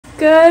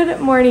Good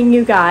morning,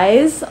 you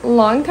guys.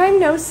 Long time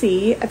no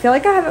see. I feel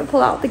like I haven't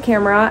pulled out the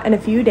camera in a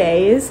few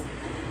days.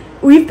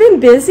 We've been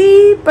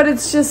busy, but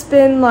it's just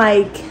been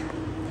like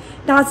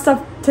not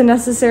stuff to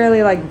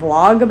necessarily like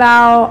vlog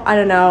about. I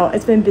don't know.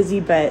 It's been busy,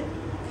 but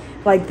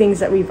like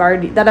things that I've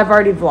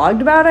already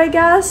vlogged about, I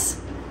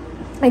guess.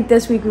 Like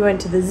this week we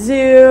went to the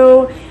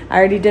zoo. I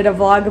already did a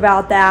vlog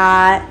about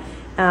that.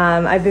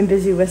 I've been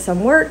busy with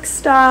some work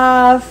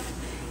stuff.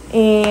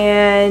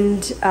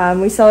 And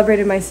we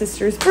celebrated my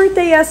sister's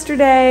birthday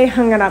yesterday,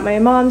 hung out at my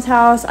mom's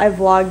house. I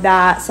vlogged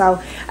that, so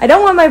I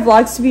don't want my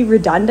vlogs to be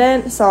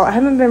redundant, so I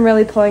haven't been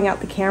really pulling out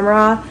the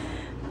camera.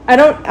 I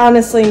don't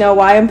honestly know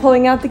why I'm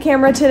pulling out the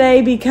camera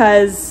today,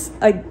 because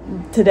like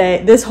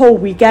this whole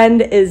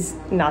weekend is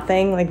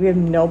nothing. Like we have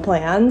no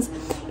plans.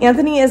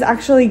 Anthony is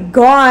actually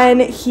gone.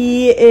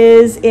 He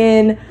is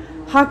in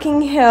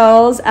Hocking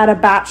Hills at a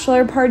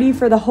bachelor party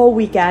for the whole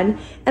weekend,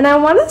 and I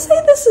want to say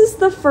this is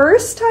the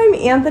first time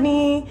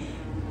Anthony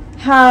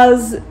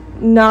has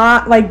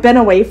not like been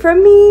away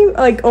from me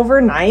like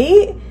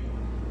overnight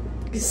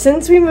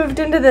since we moved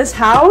into this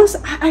house.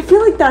 I feel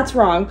like that's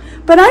wrong,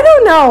 but I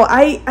don't know.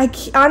 I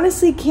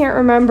honestly can't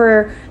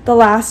remember the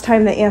last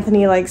time that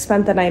Anthony like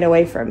spent the night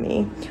away from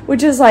me,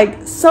 which is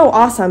like so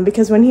awesome,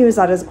 because when he was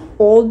at his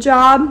old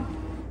job,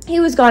 he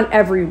was gone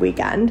every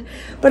weekend.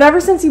 But ever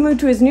since he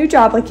moved to his new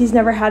job, like he's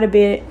never had to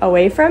be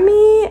away from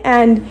me,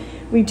 and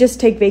we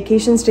just take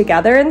vacations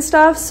together and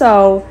stuff.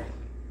 So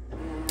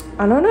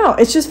I don't know.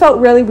 It's just felt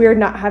really weird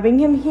not having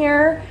him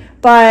here,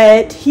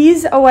 but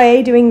he's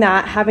away doing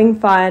that, having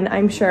fun,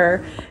 I'm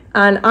sure.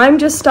 And I'm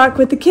just stuck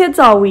with the kids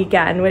all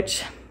weekend,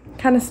 which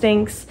kind of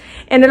stinks.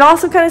 And it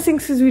also kind of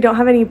stinks because we don't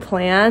have any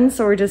plans.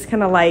 So we're just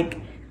kind of like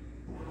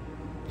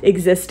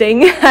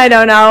existing. I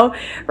don't know.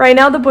 Right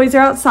now the boys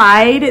are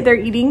outside. They're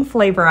eating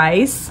flavor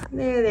ice.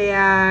 There they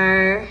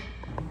are.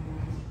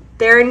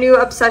 Their new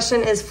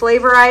obsession is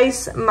flavor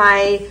ice.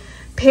 My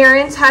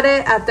parents had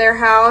it at their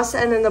house,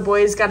 and then the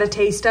boys got a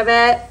taste of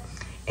it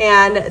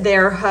and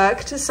they're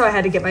hooked. So I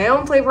had to get my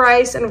own flavor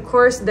ice, and of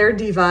course they're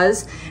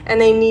divas and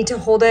they need to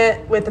hold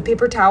it with a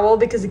paper towel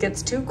because it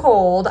gets too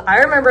cold. I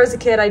remember as a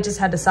kid I just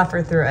had to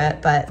suffer through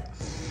it, but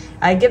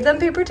I give them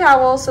paper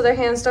towels so their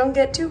hands don't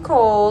get too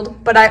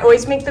cold, but I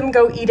always make them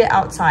go eat it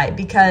outside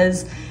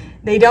because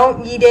they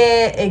don't eat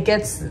it. It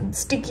gets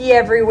sticky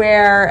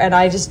everywhere, and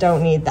I just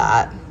don't need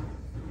that.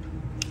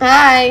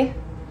 Hi.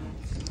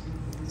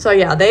 So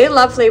yeah, they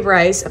love flavor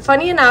ice.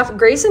 Funny enough,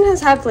 Grayson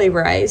has had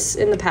flavor ice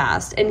in the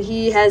past, and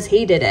he has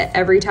hated it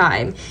every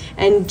time.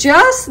 And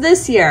just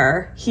this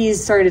year,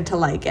 he's started to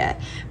like it.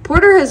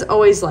 Porter has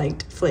always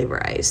liked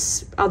flavor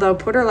ice, although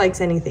Porter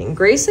likes anything.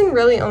 Grayson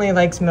really only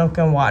likes milk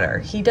and water.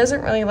 He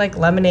doesn't really like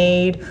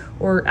lemonade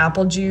or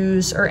apple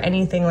juice or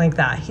anything like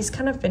that. He's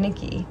kind of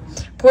finicky.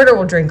 Porter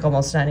will drink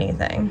almost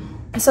anything.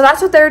 So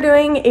that's what they're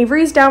doing.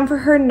 Avery's down for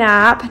her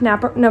nap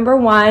number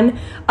 1.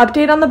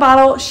 Update on the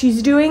bottle.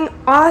 She's doing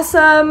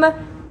awesome.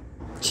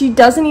 She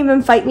doesn't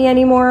even fight me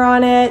anymore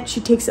on it.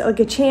 She takes it like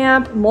a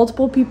champ.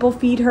 Multiple people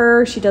feed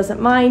her. She doesn't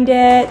mind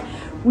it.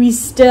 We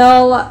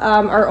still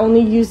are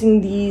only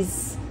using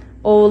these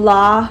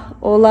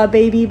Ola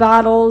baby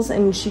bottles,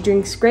 and she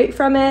drinks great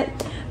from it.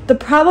 The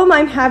problem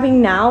I'm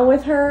having now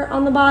with her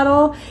on the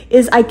bottle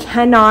is I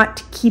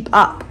cannot keep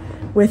up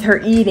with her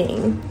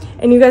eating.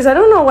 And you guys, I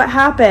don't know what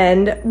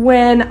happened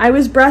when I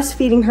was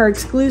breastfeeding her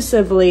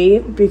exclusively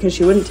because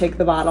she wouldn't take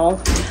the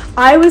bottle.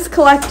 I was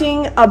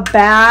collecting a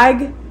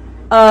bag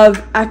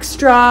of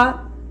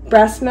extra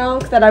breast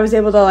milk that I was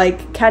able to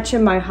like catch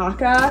in my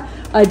haka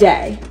a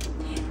day.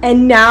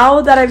 And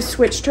now that I've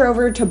switched her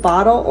over to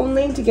bottle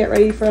only to get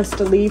ready for us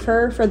to leave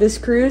her for this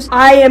cruise,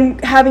 I am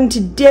having to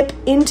dip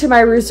into my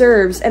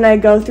reserves, and I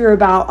go through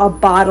about a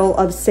bottle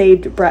of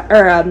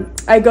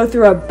I go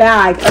through a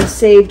bag of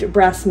saved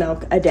breast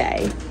milk a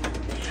day.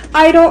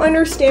 I don't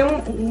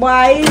understand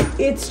why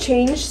it's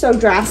changed so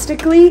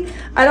drastically.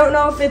 I don't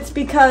know if it's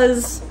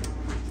because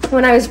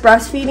when I was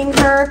breastfeeding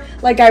her,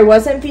 like I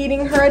wasn't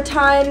feeding her a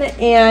ton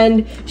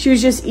and she was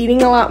just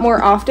eating a lot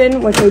more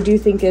often, which I do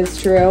think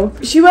is true.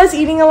 She was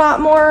eating a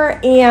lot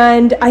more,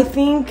 and I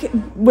think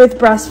with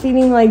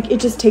breastfeeding, like it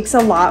just takes a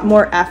lot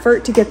more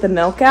effort to get the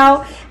milk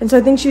out. And so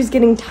I think she was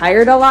getting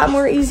tired a lot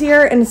more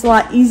easier, and it's a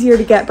lot easier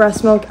to get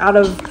breast milk out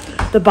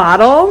of the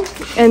bottle.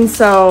 And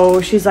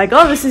so she's like,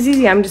 oh, this is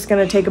easy. I'm just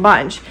gonna take a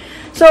bunch.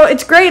 So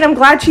it's great. I'm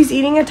glad she's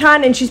eating a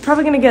ton, and she's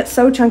probably going to get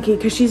so chunky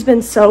because she's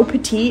been so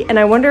petite. And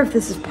I wonder if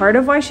this is part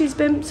of why she's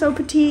been so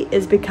petite,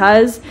 is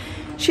because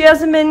she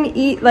hasn't been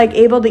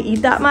able to eat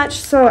that much.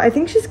 So I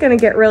think she's going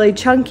to get really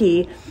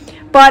chunky.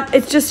 But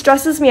it just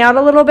stresses me out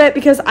a little bit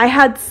because I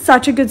had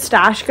such a good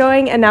stash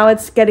going, and now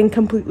it's getting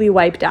completely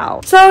wiped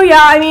out. So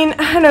yeah, I mean,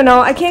 I don't know.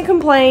 I can't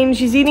complain.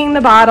 She's eating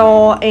the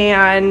bottle,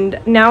 and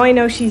now I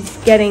know she's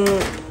getting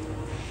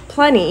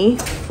plenty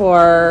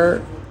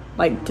for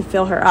like to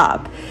fill her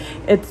up.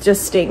 It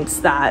just stinks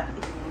that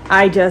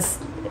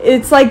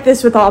it's like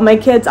this with all my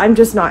kids. I'm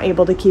just not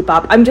able to keep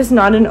up. I'm just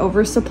not an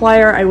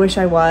oversupplier. I wish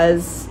I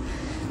was.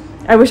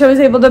 I wish I was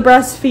able to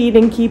breastfeed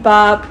and keep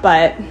up,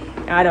 but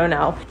I don't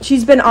know.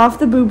 She's been off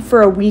the boob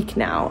for a week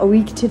now. A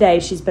week today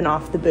she's been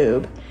off the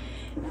boob.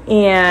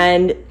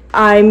 And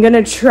I'm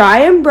gonna try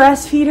and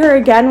breastfeed her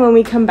again when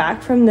we come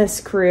back from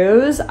this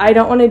cruise. I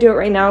don't want to do it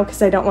right now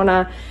because I don't want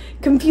to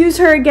confuse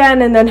her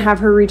again and then have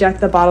her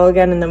reject the bottle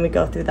again, and then we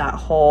go through that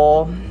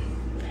whole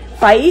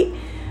fight.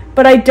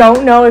 But I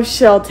don't know if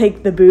she'll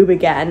take the boob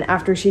again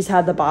after she's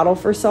had the bottle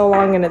for so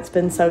long and it's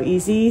been so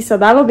easy. So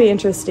that'll be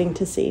interesting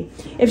to see.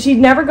 If she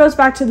never goes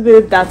back to the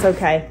boob, that's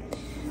okay.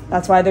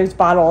 That's why there's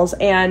bottles.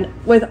 And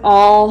with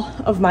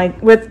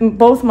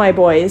both my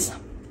boys,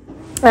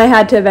 I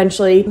had to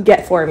eventually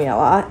get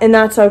formula, and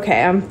that's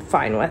okay. I'm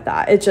fine with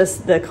that. It's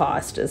just the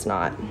cost is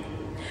not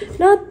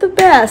the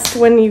best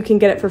when you can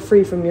get it for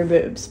free from your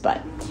boobs,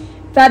 but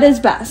that is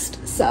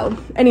best. So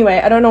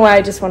anyway, I don't know why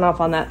I just went off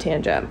on that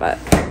tangent, but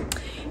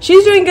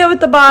she's doing good with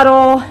the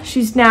bottle.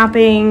 She's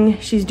napping.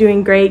 She's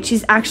doing great.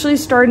 She's actually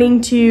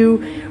starting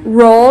to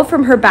roll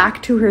from her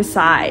back to her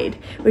side,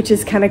 which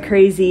is kind of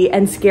crazy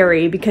and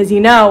scary because, you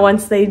know,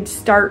 once they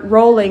start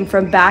rolling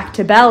from back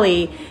to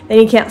belly, then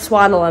you can't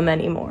swaddle them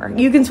anymore.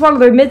 You can swaddle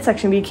their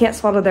midsection, but you can't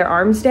swaddle their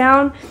arms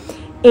down.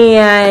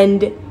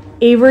 And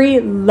Avery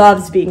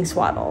loves being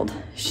swaddled.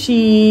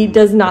 She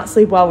does not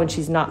sleep well when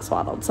she's not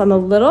swaddled. So I'm a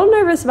little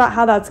nervous about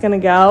how that's gonna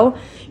go.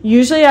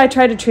 Usually I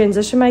try to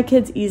transition my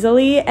kids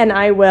easily, and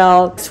I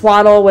will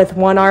swaddle with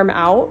one arm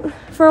out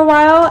for a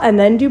while and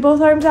then do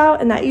both arms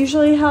out, and that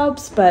usually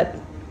helps. But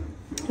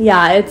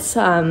yeah, it's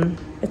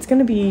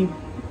gonna be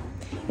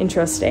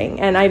interesting.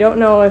 And I don't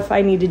know if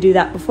I need to do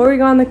that before we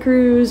go on the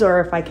cruise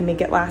or if I can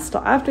make it last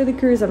till after the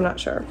cruise. I'm not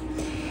sure.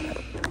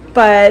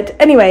 But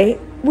anyway,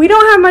 we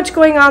don't have much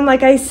going on,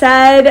 like I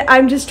said.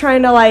 I'm just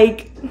trying to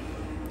like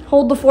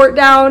hold the fort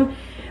down.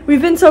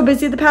 We've been so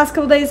busy the past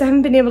couple days, I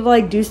haven't been able to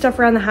like do stuff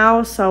around the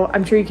house, so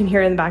I'm sure you can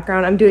hear it in the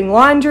background. I'm doing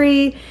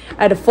laundry.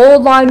 I had to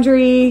fold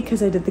laundry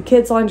because I did the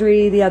kids'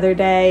 laundry the other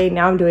day.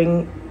 Now I'm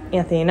doing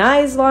Anthony and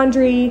I's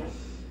laundry,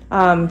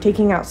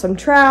 taking out some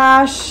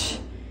trash,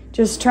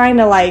 just trying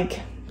to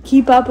like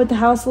keep up with the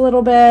house a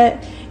little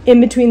bit, in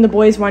between the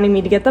boys wanting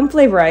me to get them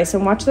flavor ice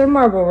and watch their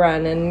marble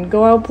run and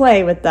go out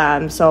play with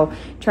them. So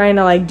trying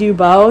to like do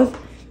both.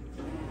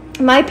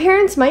 My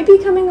parents might be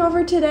coming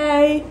over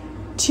today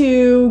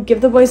to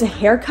give the boys a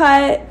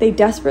haircut. They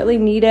desperately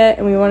need it,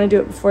 and we want to do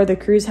it before the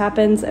cruise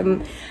happens.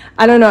 And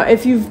I don't know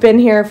if you've been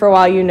here for a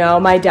while, you know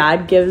my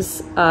dad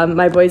gives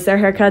my boys their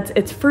haircuts.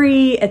 It's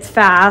free, it's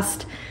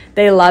fast,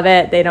 they love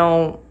it, they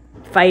don't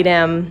fight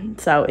him,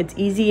 so it's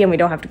easy and we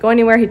don't have to go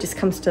anywhere. He just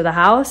comes to the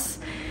house.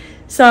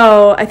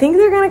 So I think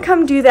they're gonna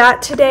come do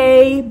that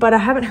today, but I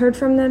haven't heard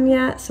from them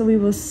yet, so we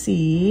will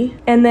see.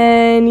 And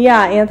then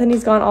yeah,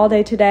 Anthony's gone all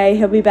day today.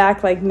 He'll be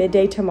back like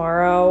midday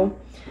tomorrow,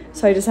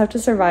 so I just have to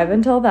survive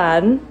until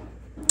then.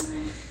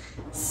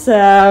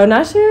 So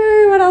not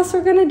sure what else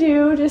we're gonna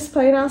do, just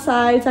playing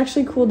outside. It's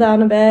actually cooled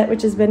down a bit,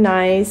 which has been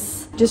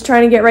nice. Just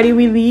trying to get ready.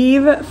 We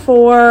leave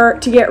to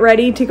get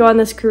ready to go on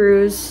this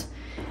cruise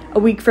a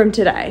week from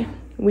today.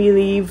 We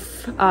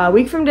leave a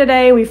week from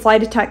today, we fly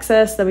to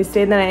Texas, then we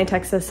stay the night in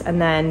Texas,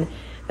 and then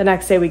the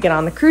next day we get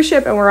on the cruise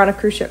ship, and we're on a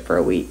cruise ship for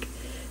a week.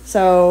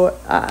 So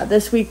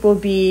this week we'll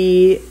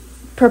be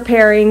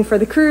preparing for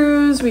the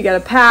cruise. We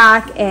gotta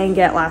pack and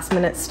get last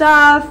minute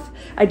stuff.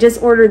 I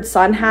just ordered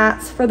sun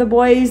hats for the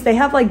boys. They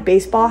have like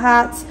baseball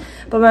hats,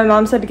 but my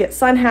mom said to get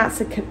sun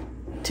hats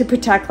to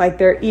protect like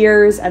their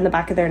ears and the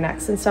back of their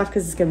necks and stuff,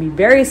 because it's gonna be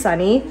very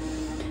sunny.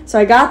 So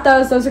I got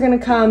those. Those are gonna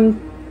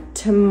come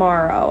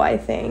tomorrow, I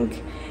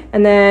think.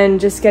 And then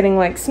just getting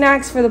like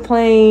snacks for the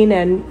plane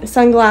and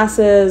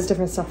sunglasses,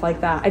 different stuff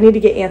like that. I need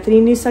to get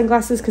Anthony new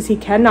sunglasses because he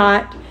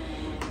cannot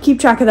keep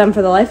track of them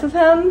for the life of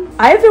him.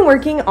 I have been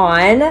working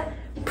on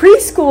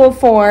preschool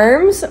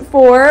forms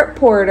for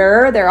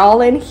Porter. They're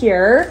all in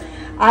here.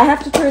 I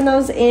have to turn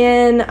those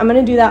in. I'm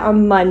gonna do that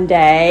on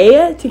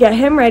Monday to get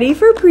him ready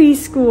for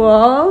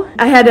preschool.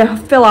 I had to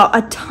fill out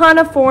a ton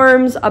of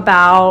forms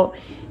about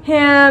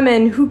him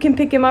and who can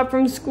pick him up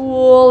from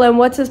school and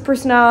what's his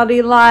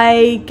personality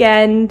like,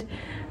 and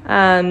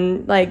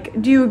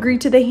like, do you agree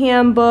to the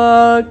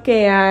handbook?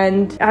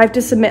 And I have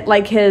to submit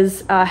like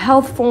his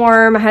health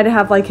form. I had to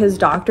have like his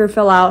doctor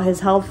fill out his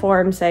health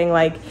form saying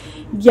like,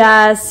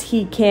 yes,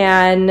 he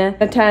can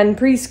attend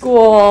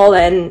preschool,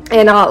 and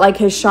like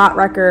his shot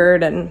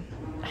record, and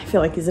I feel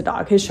like he's a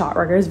dog, his shot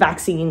record, his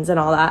vaccines and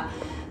all that.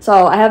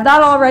 So I have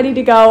that all ready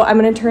to go. I'm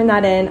gonna turn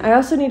that in. I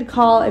also need to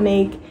call and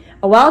make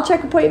a well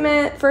check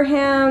appointment for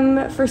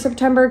him for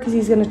September because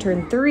he's going to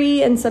turn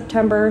 3 in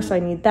September, so I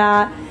need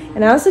that.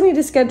 And I also need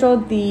to schedule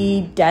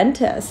the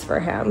dentist for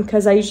him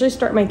because I usually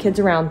start my kids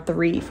around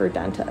 3 for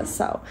dentists.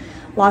 So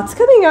lots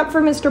coming up for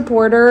Mr.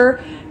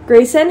 Porter.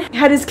 Grayson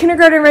had his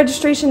kindergarten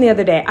registration the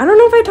other day. I don't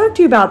know if I talked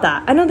to you about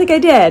that. I don't think I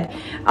did.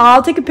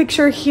 I'll take a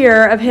picture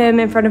here of him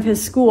in front of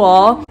his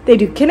school. They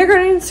do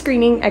kindergarten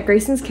screening at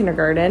Grayson's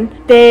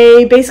kindergarten.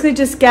 They basically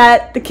just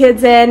get the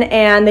kids in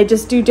and they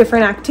just do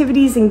different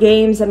activities and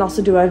games, and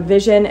also do a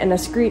vision and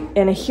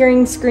a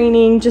hearing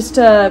screening, just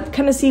to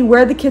kind of see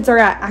where the kids are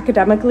at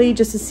academically,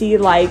 just to see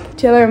like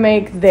tailor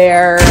make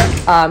their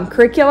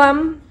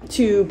curriculum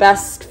to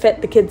best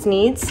fit the kids'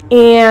 needs.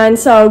 And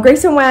so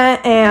Grayson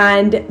went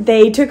and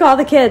they took all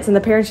the kids and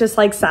the parents just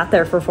like sat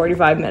there for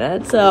 45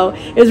 minutes. So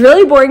it was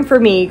really boring for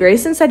me.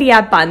 Grayson said he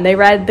had fun. They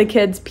read the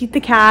kids Pete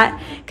the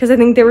Cat because I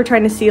think they were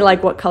trying to see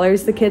like what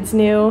colors the kids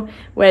knew,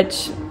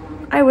 which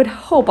I would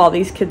hope all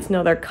these kids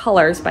know their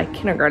colors by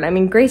kindergarten. I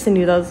mean, Grayson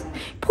knew those.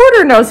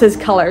 Porter knows his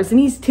colors and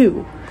he's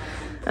 2.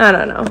 I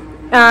don't know.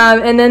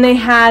 And then they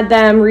had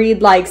them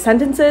read like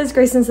sentences.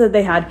 Grayson said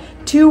they had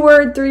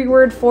 2-word,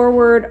 3-word,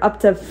 4-word,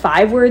 up to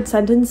 5-word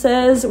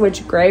sentences,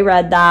 which Gray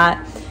read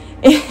that,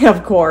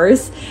 of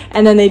course.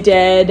 And then they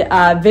did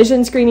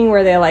vision screening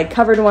where they like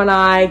covered one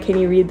eye. Can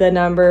you read the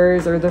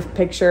numbers or the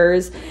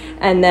pictures?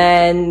 And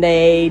then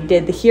they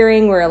did the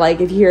hearing where like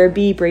if you hear a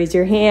beep, raise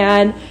your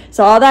hand.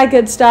 So all that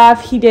good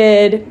stuff. He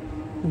did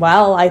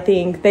well, I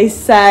think. They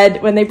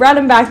said, when they brought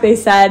him back, they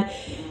said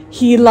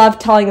he loved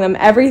telling them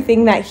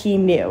everything that he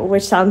knew,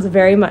 which sounds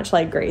very much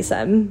like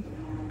Grayson.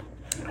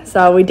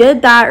 So we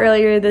did that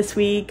earlier this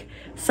week.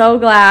 So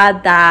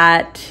glad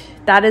that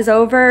that is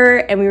over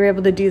and we were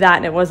able to do that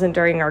and it wasn't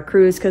during our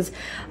cruise because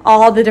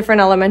all the different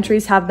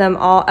elementaries have them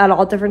all at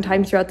all different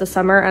times throughout the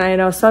summer. And I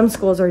know some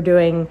schools are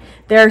doing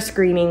their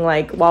screening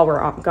like while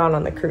we're gone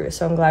on the cruise.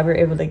 So I'm glad we were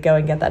able to go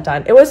and get that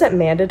done. It wasn't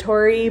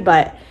mandatory,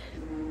 but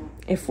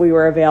if we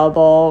were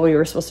available, we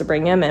were supposed to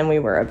bring him and we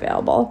were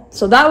available.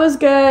 So that was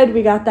good.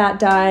 We got that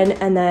done.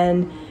 And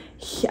then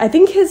I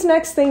think his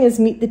next thing is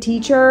meet the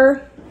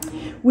teacher.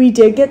 We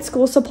did get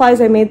school supplies.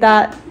 I made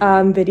that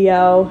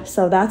video.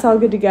 So that's all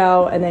good to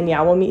go. And then,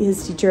 yeah, we'll meet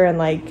his teacher in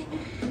like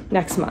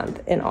next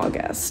month in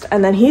August.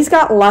 And then he's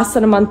got less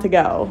than a month to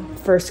go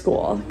for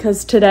school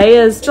because today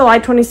is July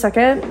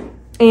 22nd.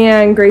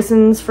 And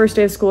Grayson's first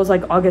day of school is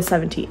like August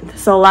 17th.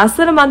 So less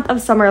than a month of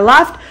summer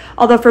left.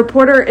 Although for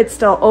Porter, it's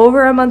still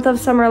over a month of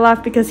summer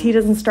left because he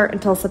doesn't start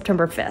until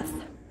September 5th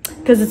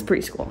because it's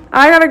preschool.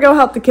 I gotta go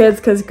help the kids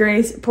because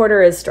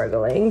Porter is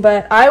struggling.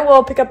 But I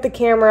will pick up the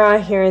camera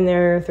here and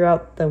there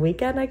throughout the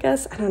weekend, I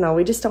guess. I don't know.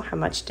 We just don't have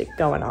much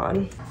going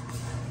on.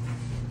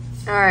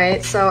 All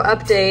right, so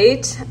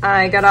update.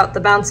 I got out the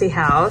bouncy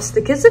house.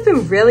 The kids have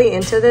been really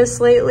into this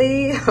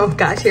lately. Oh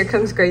gosh, here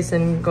comes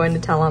Grayson going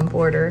to tell on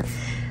Porter.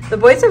 The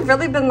boys have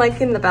really been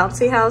liking the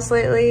bouncy house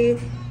lately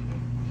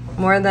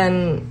more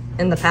than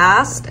in the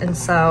past. And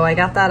so I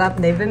got that up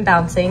and they've been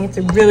bouncing. It's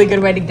a really good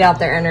way to get out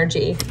their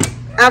energy.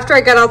 After I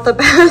got out the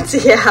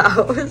bouncy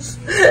house,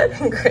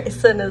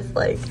 Grayson is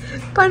like,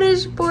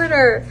 punish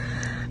Porter.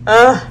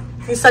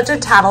 He's such a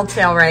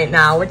tattletale right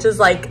now, which is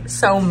like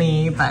so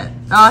me, but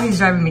oh, he's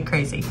driving me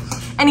crazy.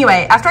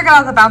 Anyway, after I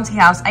got out of the bouncy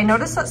house, I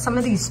noticed that some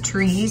of these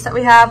trees that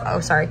we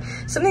have,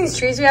 some of these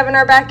trees we have in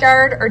our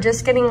backyard are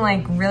just getting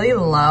like really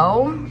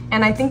low.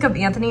 And I think of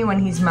Anthony when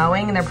he's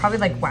mowing and they're probably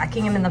like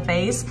whacking him in the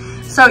face.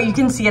 So you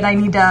can see it, I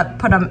need to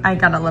put them, I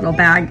got a little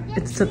bag,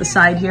 it's to the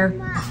side here.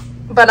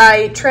 But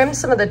I trimmed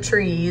some of the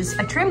trees.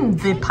 I trimmed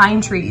the pine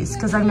trees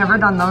because I've never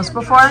done those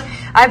before.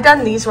 I've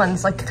done these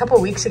ones like a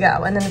couple weeks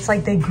ago and then it's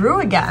like they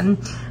grew again.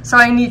 So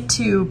I need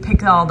to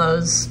pick all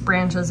those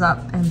branches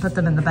up and put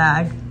them in the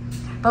bag.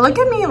 But look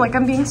at me, like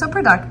I'm being so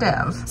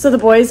productive. So the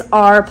boys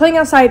are playing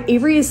outside.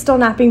 Avery is still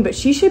napping, but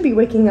she should be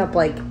waking up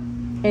like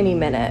any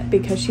minute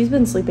because she's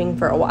been sleeping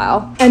for a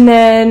while. And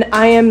then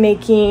I am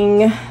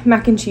making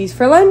mac and cheese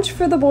for lunch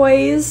for the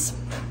boys.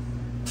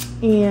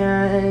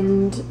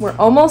 And we're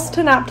almost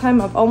to nap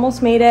time. I've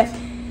almost made it.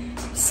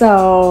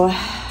 So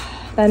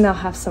then I'll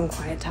have some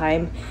quiet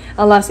time.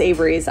 Unless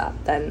Avery's up,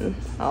 then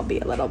I'll be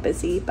a little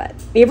busy. But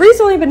Avery's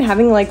only been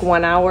having like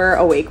 1 hour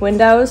awake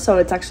window, so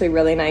it's actually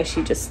really nice.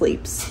 She just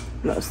sleeps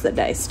most of the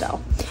day still,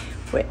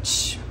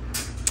 which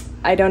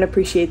I don't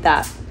appreciate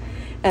that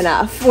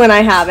enough when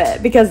I have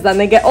it because then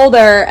they get older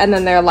and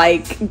then they're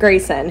like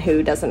Grayson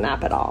who doesn't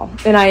nap at all.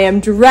 And I am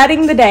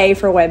dreading the day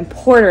for when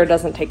Porter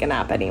doesn't take a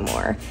nap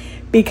anymore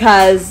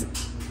because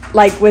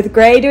like with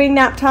Gray doing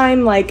nap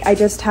time, like I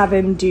just have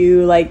him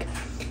do like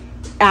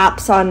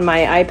apps on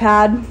my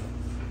iPad,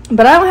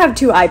 but I don't have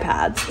 2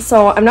 iPads.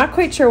 So I'm not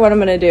quite sure what I'm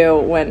gonna do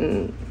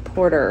when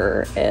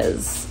Porter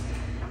is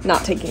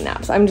not taking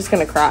naps. I'm just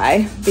gonna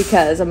cry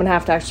because I'm gonna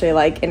have to actually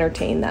like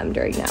entertain them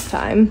during nap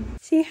time.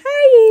 Say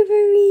hi,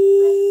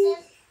 Avery.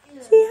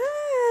 Say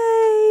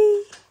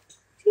hi.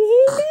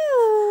 Say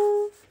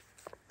hello.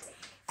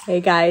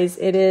 Hey guys,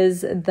 it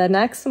is the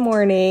next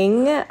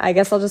morning. I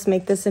guess I'll just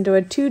make this into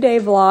a 2-day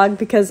vlog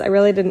because I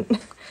really didn't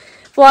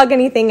vlog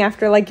anything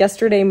after like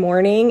yesterday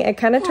morning. It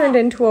kind of turned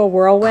into a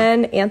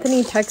whirlwind.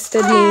 Anthony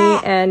texted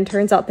me and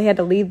turns out they had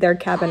to leave their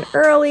cabin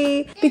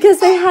early because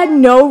they had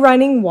no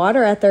running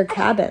water at their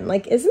cabin.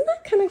 Like, isn't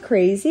that kind of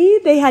crazy?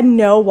 They had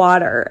no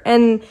water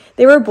and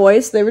they were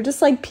boys, so they were just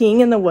like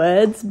peeing in the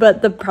woods.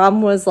 But the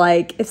problem was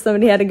like if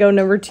somebody had to go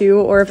number 2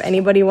 or if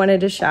anybody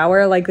wanted to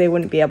shower, like they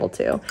wouldn't be able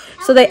to.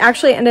 So they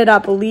actually ended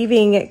up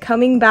leaving,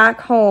 coming back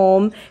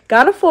home,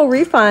 got a full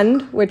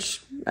refund, which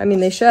I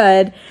mean, they should.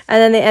 And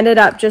then they ended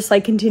up just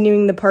like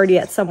continuing the party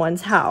at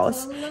someone's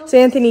house. So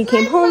Anthony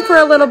came home for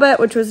a little bit,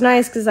 which was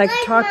nice because I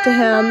could talk to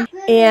him.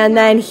 And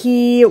then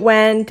he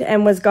went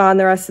and was gone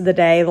the rest of the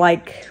day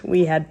like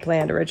we had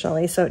planned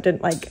originally. So it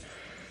didn't like,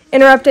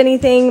 interrupt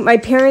anything. My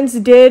parents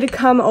did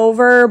come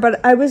over,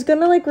 but I was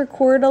gonna like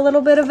record a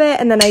little bit of it,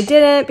 and then I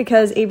didn't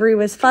because Avery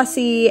was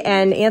fussy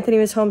and Anthony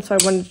was home, so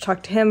I wanted to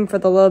talk to him for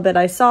the little bit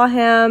I saw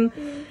him.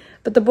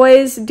 But the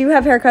boys do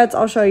have haircuts.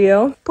 I'll show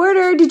you.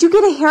 Porter, did you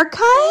get a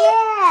haircut?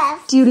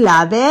 Yes. Do you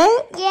love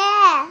it?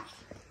 Yes.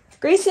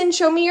 Grayson,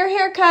 show me your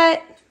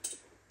haircut.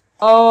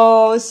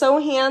 Oh, so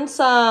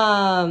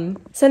handsome.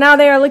 So now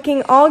they are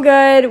looking all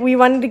good. We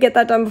wanted to get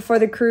that done before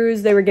the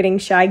cruise. They were getting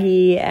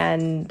shaggy,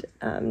 and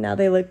now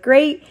they look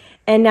great.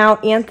 And now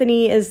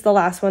Anthony is the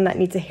last one that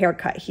needs a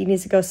haircut. He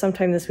needs to go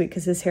sometime this week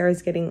because his hair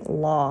is getting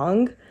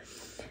long.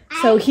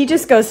 So he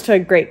just goes to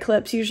Great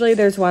Clips. Usually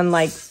there's one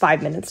like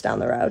 5 minutes down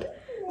the road.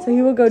 So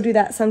he will go do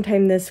that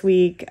sometime this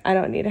week. I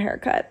don't need a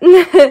haircut.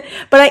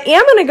 But I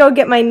am going to go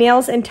get my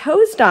nails and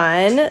toes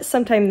done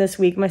sometime this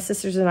week. My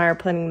sisters and I are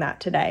planning that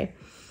today.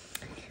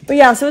 But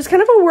yeah, so it was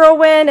kind of a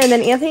whirlwind, and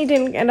then Anthony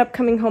didn't end up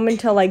coming home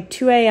until like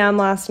 2 a.m.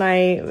 last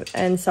night,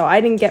 and so I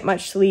didn't get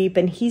much sleep,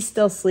 and he's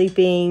still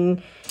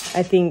sleeping.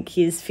 I think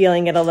he's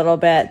feeling it a little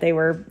bit. They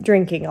were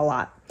drinking a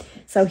lot.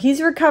 So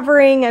he's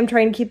recovering. I'm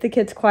trying to keep the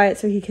kids quiet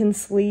so he can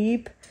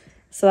sleep.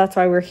 So that's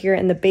why we're here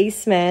in the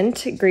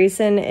basement.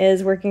 Grayson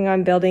is working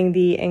on building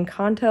the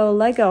Encanto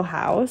Lego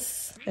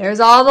house.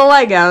 There's all the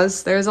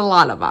Legos. There's a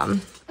lot of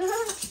them.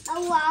 A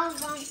lot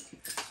of them.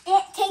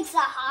 It takes a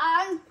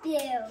hard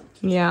build.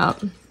 Yeah.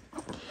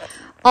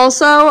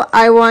 Also,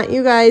 I want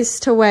you guys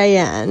to weigh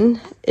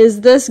in.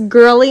 Is this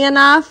girly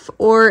enough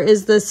or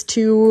is this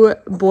too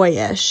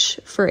boyish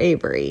for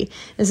Avery?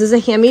 This is a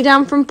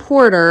hand-me-down from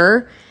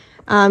Porter.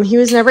 He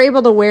was never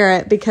able to wear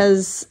it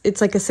because it's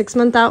like a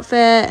 6-month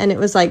outfit and it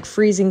was like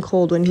freezing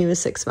cold when he was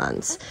 6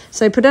 months.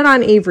 So I put it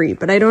on Avery,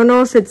 but I don't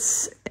know if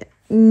it's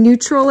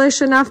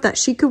neutral-ish enough that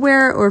she could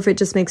wear or if it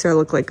just makes her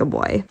look like a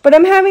boy. But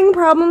I'm having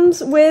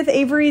problems with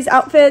Avery's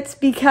outfits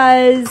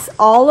because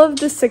all of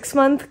the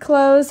 6-month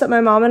clothes that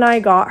my mom and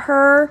I got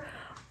her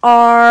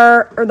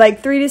are, or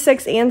like 3 to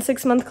 6 and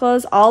 6-month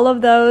clothes, all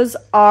of those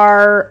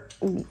are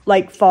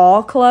like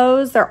fall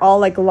clothes. They're all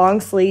like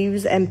long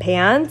sleeves and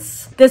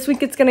pants. This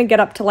week it's gonna get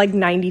up to like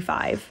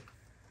 95.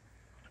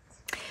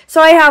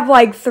 So I have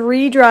like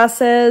 3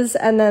 dresses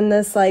and then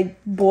this like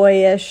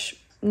boyish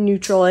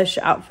neutral-ish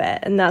outfit,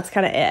 and that's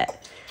kind of it.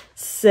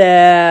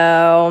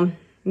 So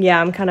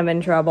yeah, I'm kind of in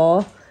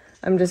trouble.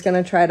 I'm just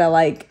gonna try to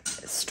like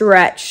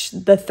stretch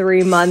the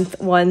 3-month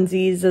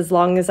onesies as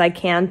long as I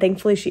can.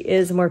 Thankfully she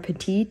is more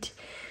petite,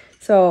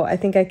 so I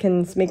think I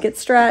can make it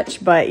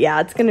stretch. But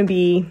yeah, it's gonna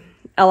be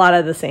a lot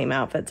of the same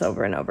outfits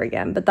over and over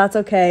again, but that's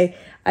okay.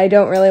 I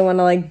don't really want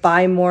to like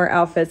buy more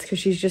outfits because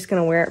she's just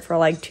gonna wear it for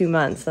like 2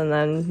 months and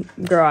then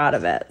grow out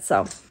of it.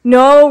 So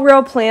no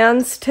real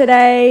plans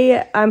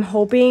today. I'm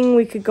hoping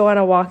we could go on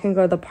a walk and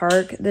go to the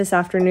park this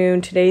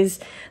afternoon. Today's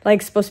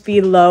like supposed to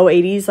be low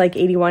 80s, like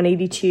 81,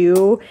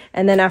 82,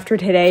 and then after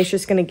today it's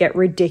just gonna get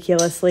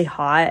ridiculously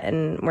hot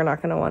and we're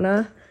not gonna want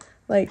to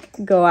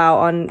like go out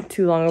on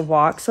too long of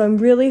walks. So I'm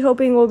really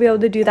hoping we'll be able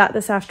to do that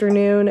this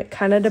afternoon. It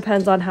kind of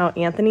depends on how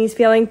Anthony's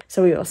feeling,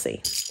 so we will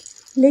see.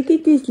 Look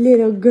at this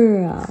little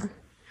girl.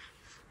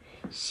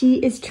 She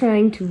is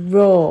trying to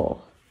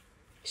roll.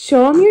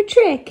 Show him your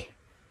trick.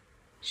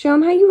 Show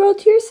him how you roll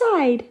to your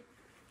side.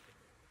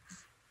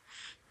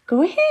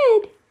 Go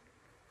ahead.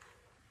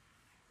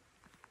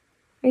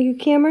 Are you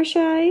camera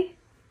shy?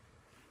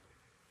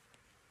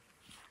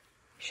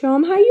 Show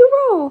him how you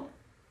roll.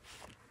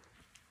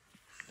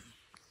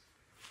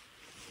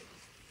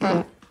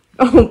 Yeah.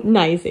 Oh,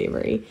 nice,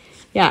 Avery.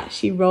 Yeah,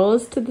 she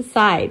rolls to the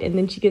side, and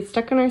then she gets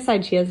stuck on her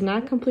side. She has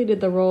not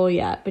completed the roll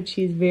yet, but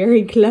she's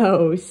very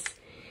close.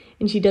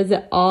 And she does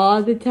it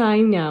all the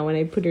time now when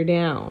I put her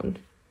down.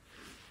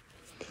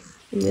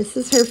 And this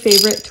is her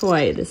favorite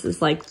toy. This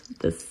is like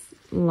this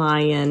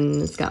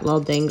lion. It's got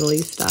little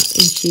dangly stuff,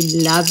 and she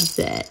loves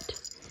it.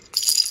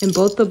 And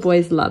both the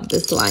boys love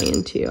this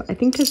lion, too. I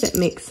think because it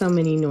makes so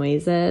many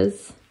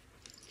noises.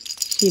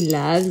 She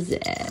loves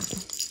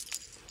it.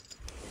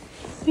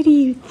 What do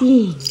you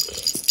think?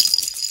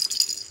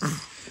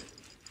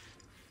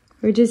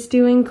 We're just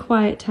doing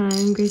quiet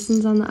time.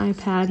 Grayson's on the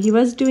iPad. He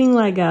was doing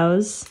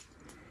Legos.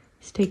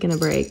 He's taking a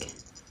break.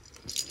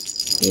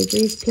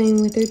 Avery's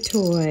playing with her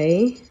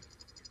toy.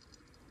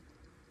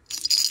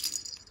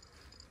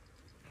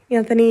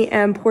 Anthony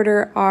and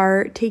Porter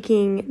are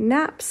taking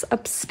naps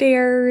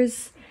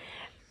upstairs.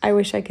 I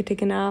wish I could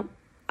take a nap.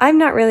 I'm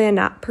not really a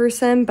nap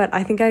person, but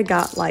I think I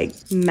got like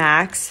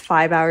max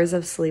 5 hours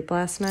of sleep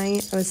last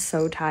night. I was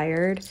so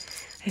tired.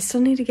 I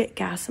still need to get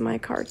gas in my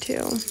car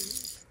too.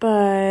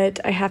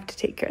 But I have to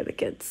take care of the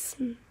kids,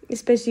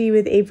 especially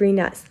with Avery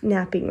not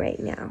napping right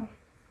now.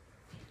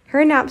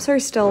 Her naps are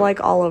still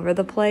like all over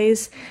the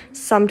place.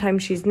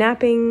 Sometimes she's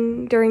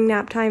napping during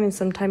nap time and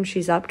sometimes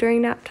she's up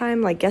during nap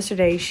time. Like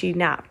yesterday, she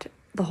napped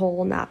the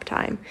whole nap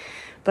time.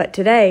 But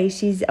today,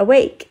 she's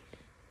awake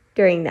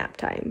during nap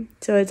time.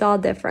 So it's all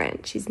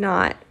different. She's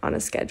not on a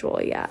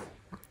schedule yet.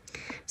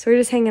 So we're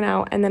just hanging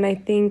out, and then I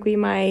think we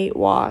might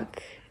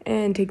walk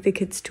and take the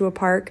kids to a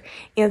park.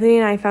 Anthony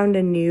and I found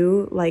a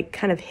new, like,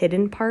 kind of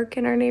hidden park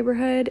in our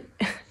neighborhood.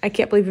 I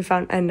can't believe we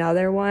found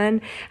another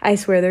one. I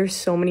swear there's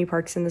so many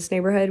parks in this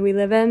neighborhood we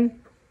live in.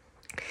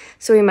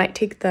 So we might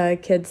take the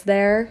kids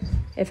there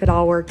if it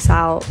all works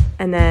out.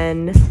 And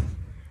then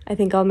I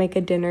think I'll make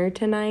a dinner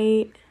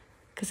tonight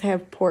because I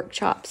have pork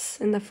chops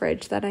in the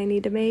fridge that I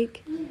need to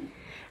make.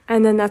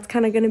 And then that's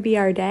kind of going to be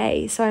our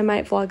day. So I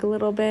might vlog a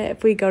little bit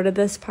if we go to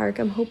this park.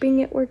 I'm hoping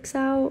it works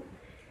out,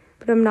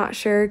 but I'm not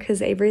sure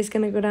because Avery's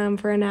going to go down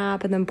for a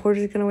nap, and then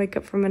Porter's going to wake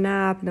up from a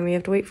nap, and then we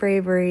have to wait for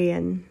Avery,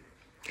 and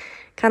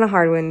kind of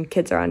hard when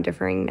kids are on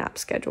differing nap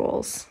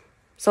schedules.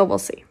 So we'll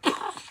see.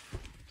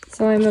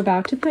 So I'm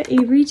about to put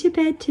Avery to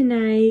bed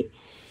tonight,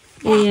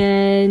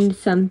 and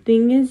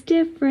something is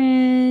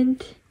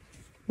different.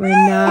 We're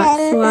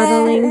not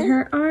swaddling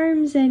her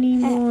arms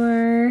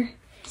anymore.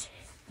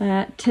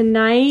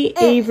 Tonight,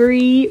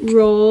 Avery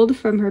rolled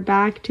from her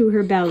back to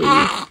her belly.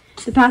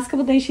 The past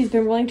couple days, she's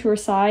been rolling to her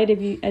side,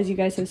 as you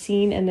guys have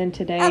seen, and then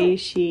today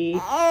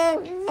she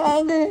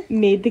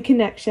made the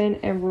connection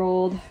and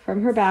rolled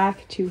from her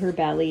back to her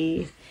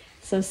belly.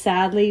 So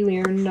sadly, we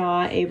are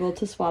not able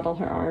to swaddle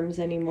her arms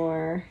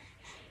anymore,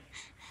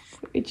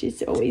 which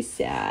is always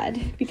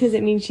sad because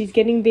it means she's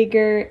getting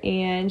bigger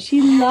and she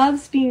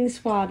loves being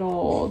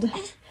swaddled.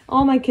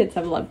 All my kids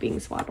have loved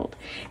being swaddled.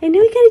 And now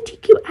we gotta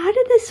take you out of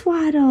the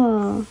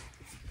swaddle. Now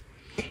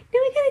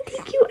we gotta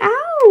take you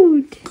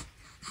out.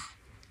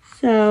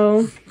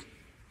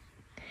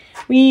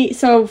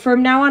 So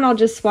from now on, I'll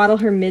just swaddle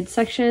her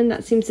midsection.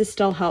 That seems to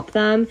still help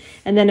them.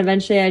 And then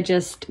eventually I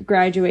just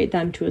graduate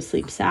them to a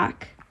sleep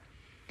sack.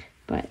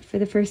 But for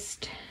the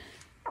first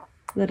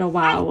little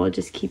while, we'll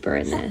just keep her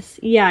in this.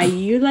 Yeah,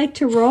 you like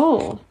to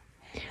roll.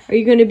 Are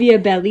you gonna be a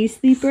belly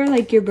sleeper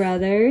like your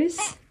brothers?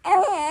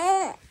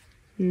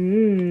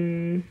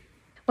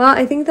 Well,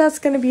 I think that's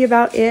going to be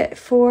about it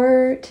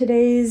for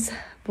today's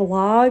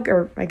vlog,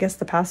 or I guess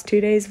the past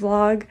 2 days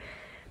vlog.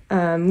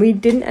 We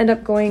didn't end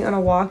up going on a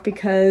walk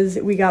because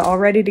we got all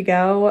ready to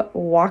go,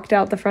 walked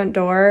out the front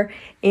door,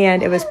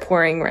 and it was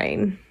pouring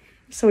rain.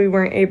 So we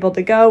weren't able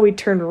to go. We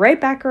turned right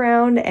back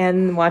around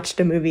and watched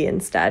a movie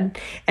instead.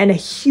 And a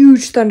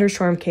huge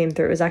thunderstorm came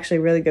through. It was actually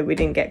really good. We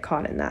didn't get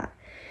caught in that.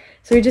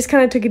 So we just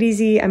kind of took it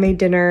easy. I made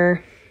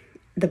dinner.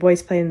 The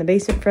boys played in the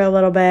basement for a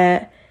little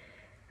bit.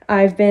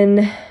 I've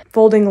been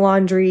folding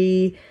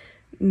laundry,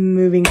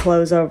 moving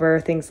clothes over,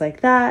 things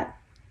like that.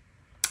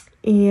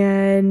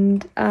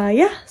 And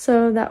yeah,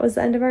 so that was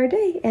the end of our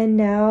day. And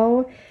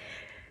now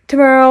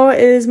tomorrow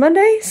is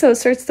Monday, so it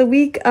starts the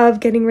week of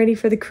getting ready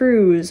for the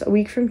cruise. A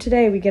week from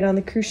today, we get on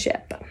the cruise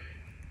ship.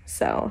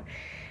 So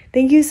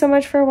thank you so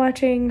much for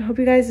watching. Hope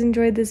you guys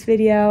enjoyed this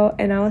video,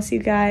 and I will see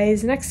you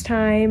guys next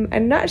time.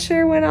 I'm not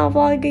sure when I'll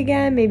vlog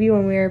again. Maybe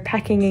when we're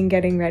packing and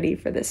getting ready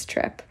for this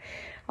trip,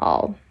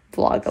 I'll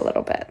vlog a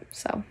little bit.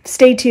 So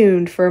stay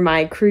tuned for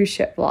my cruise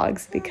ship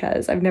vlogs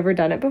because I've never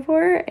done it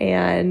before,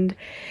 and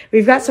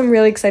we've got some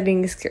really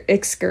exciting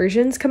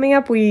excursions coming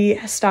up. We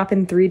stop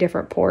in 3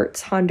 different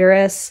ports: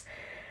 Honduras,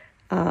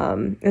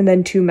 and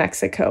then 2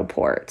 Mexico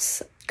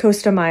ports,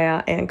 Costa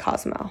Maya and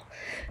Cozumel.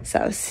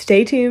 So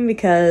stay tuned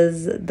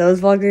because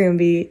those vlogs are going to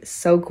be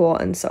so cool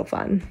and so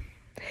fun.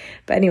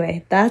 But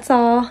anyway, that's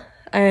all,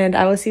 and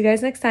I will see you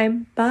guys next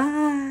time.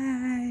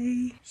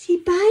 Bye. Say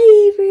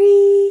bye,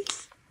 Avery.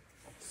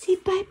 Say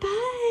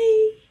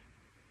bye-bye.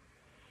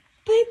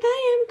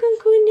 Bye-bye, I'm going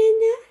to go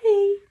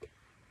night.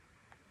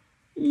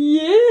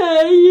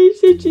 Yeah, you're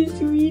such a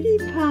sweetie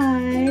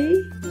pie.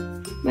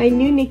 My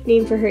new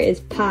nickname for her is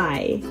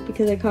Pie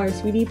because I call her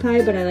Sweetie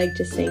Pie, but I like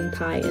just saying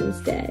Pie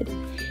instead.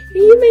 Are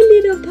you my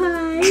little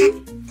pie?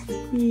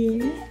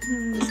 Yeah.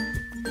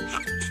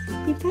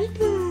 Say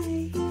bye-bye.